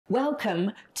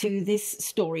Welcome to this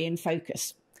story in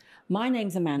focus. My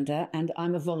name's Amanda and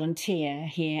I'm a volunteer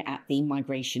here at the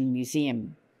Migration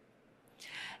Museum.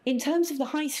 In terms of the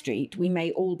high street, we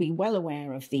may all be well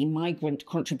aware of the migrant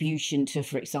contribution to,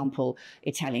 for example,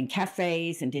 Italian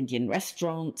cafes and Indian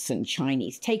restaurants and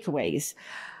Chinese takeaways,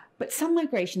 but some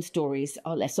migration stories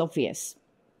are less obvious.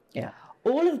 Yeah.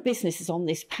 All of the businesses on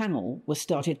this panel were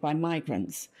started by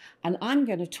migrants, and I'm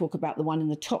going to talk about the one in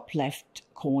the top left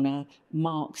corner,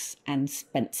 Marks and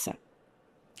Spencer.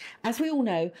 As we all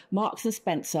know, Marks and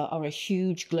Spencer are a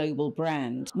huge global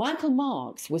brand. Michael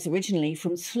Marks was originally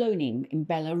from Slonim in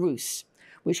Belarus,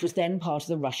 which was then part of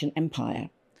the Russian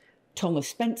Empire. Thomas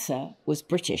Spencer was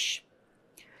British.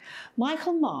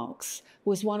 Michael Marks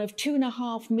was one of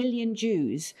 2.5 million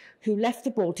Jews who left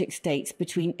the Baltic states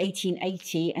between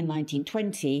 1880 and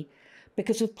 1920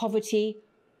 because of poverty,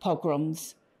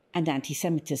 pogroms, and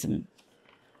anti-Semitism.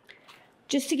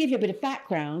 Just to give you a bit of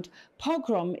background,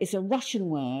 pogrom is a Russian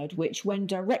word which, when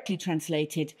directly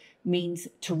translated, means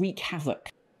to wreak havoc.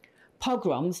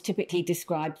 Pogroms typically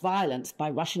describe violence by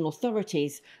Russian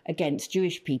authorities against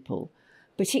Jewish people,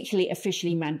 particularly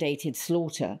officially mandated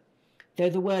slaughter, though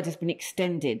the word has been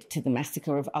extended to the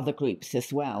massacre of other groups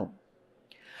as well.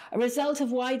 A result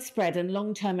of widespread and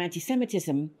long-term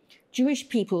anti-Semitism, Jewish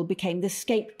people became the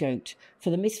scapegoat for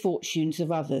the misfortunes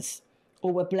of others,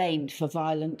 or were blamed for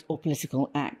violent or political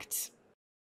acts.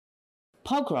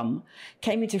 Pogrom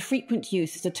came into frequent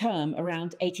use as a term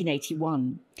around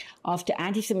 1881, after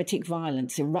anti-Semitic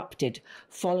violence erupted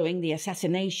following the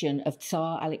assassination of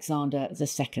Tsar Alexander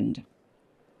II.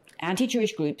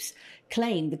 Anti-Jewish groups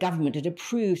claimed the government had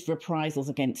approved reprisals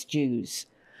against Jews.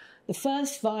 The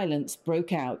first violence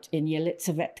broke out in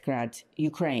Yelisavetgrad,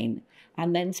 Ukraine,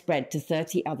 and then spread to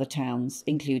 30 other towns,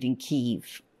 including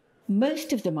Kyiv.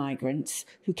 Most of the migrants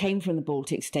who came from the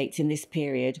Baltic states in this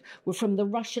period were from the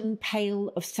Russian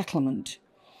Pale of Settlement,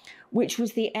 which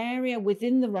was the area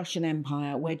within the Russian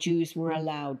Empire where Jews were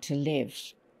allowed to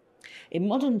live. In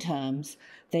modern terms,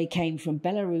 they came from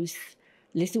Belarus,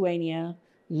 Lithuania,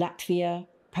 Latvia,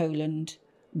 Poland,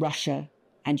 Russia,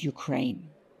 and Ukraine.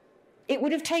 It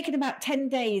would have taken about 10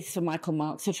 days for Michael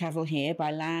Marks to travel here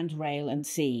by land, rail, and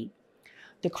sea.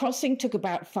 The crossing took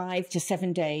about 5 to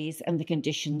 7 days, and the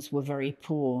conditions were very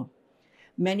poor.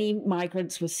 Many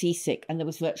migrants were seasick, and there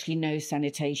was virtually no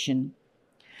sanitation.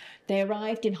 They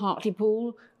arrived in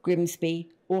Hartlepool, Grimsby,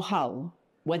 or Hull,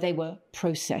 where they were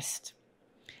processed.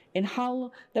 In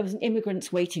Hull, there was an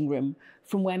immigrants' waiting room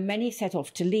from where many set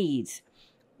off to Leeds,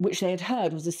 which they had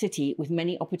heard was a city with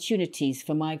many opportunities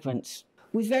for migrants.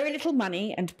 With very little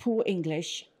money and poor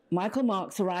English, Michael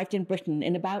Marks arrived in Britain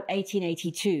in about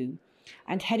 1882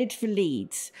 and headed for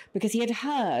Leeds because he had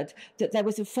heard that there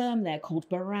was a firm there called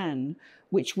Baran,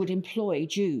 which would employ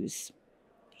Jews.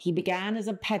 He began as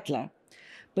a peddler,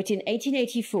 but in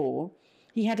 1884,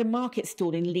 he had a market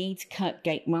stall in Leeds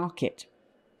Kirkgate Market.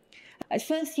 At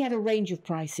first he had a range of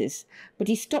prices, but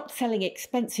he stopped selling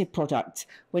expensive products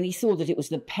when he saw that it was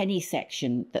the penny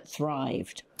section that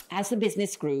thrived. As the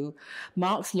business grew,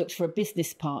 Marks looked for a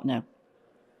business partner.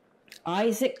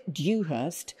 Isaac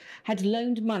Dewhurst had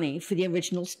loaned money for the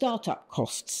original startup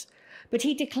costs, but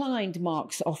he declined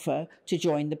Marks' offer to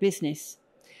join the business.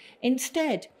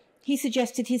 Instead, he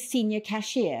suggested his senior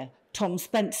cashier, Tom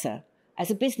Spencer,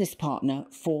 as a business partner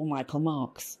for Michael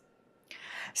Marks.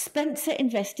 Spencer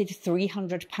invested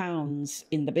 £300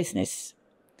 in the business.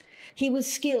 He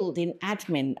was skilled in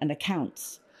admin and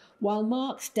accounts, while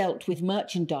Marks dealt with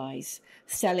merchandise,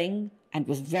 selling, and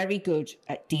was very good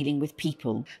at dealing with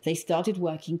people. They started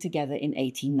working together in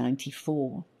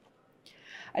 1894.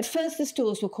 At first, the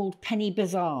stores were called penny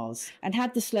bazaars and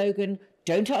had the slogan,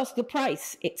 "Don't ask the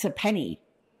price, it's a penny."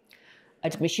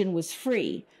 Admission was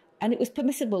free, and it was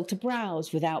permissible to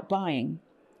browse without buying.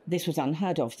 This was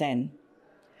unheard of then.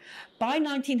 By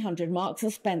 1900, Marks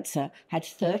and Spencer had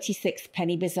 36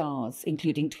 penny bazaars,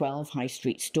 including 12 high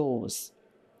street stores.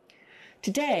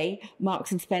 Today,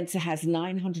 Marks and Spencer has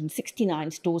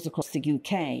 969 stores across the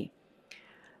UK.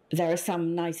 There are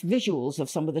some nice visuals of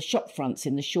some of the shop fronts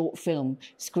in the short film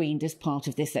screened as part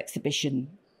of this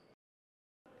exhibition.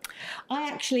 I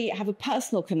actually have a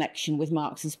personal connection with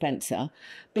Marks and Spencer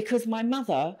because my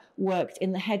mother worked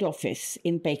in the head office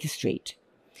in Baker Street.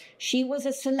 She was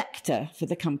a selector for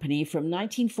the company from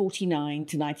 1949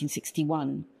 to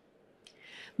 1961.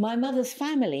 My mother's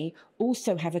family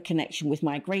also have a connection with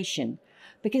migration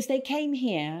because they came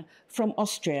here from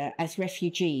Austria as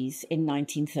refugees in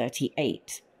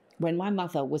 1938, when my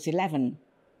mother was 11.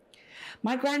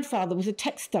 My grandfather was a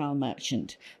textile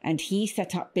merchant and he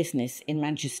set up business in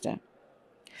Manchester.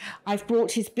 I've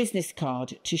brought his business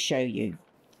card to show you.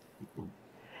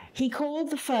 He called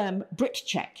the firm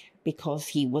Brit-Czech because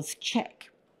he was Czech.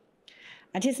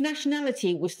 And his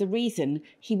nationality was the reason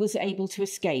he was able to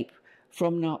escape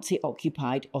from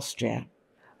Nazi-occupied Austria.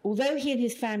 Although he and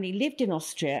his family lived in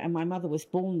Austria and my mother was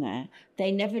born there,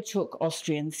 they never took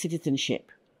Austrian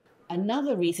citizenship.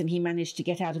 Another reason he managed to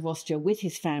get out of Austria with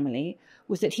his family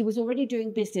was that he was already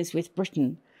doing business with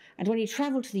Britain. And when he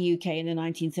travelled to the UK in the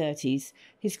 1930s,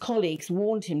 his colleagues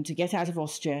warned him to get out of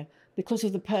Austria because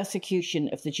of the persecution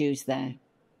of the Jews there.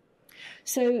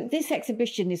 So this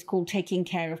exhibition is called Taking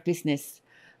Care of Business,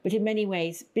 but in many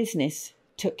ways, business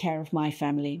took care of my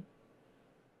family.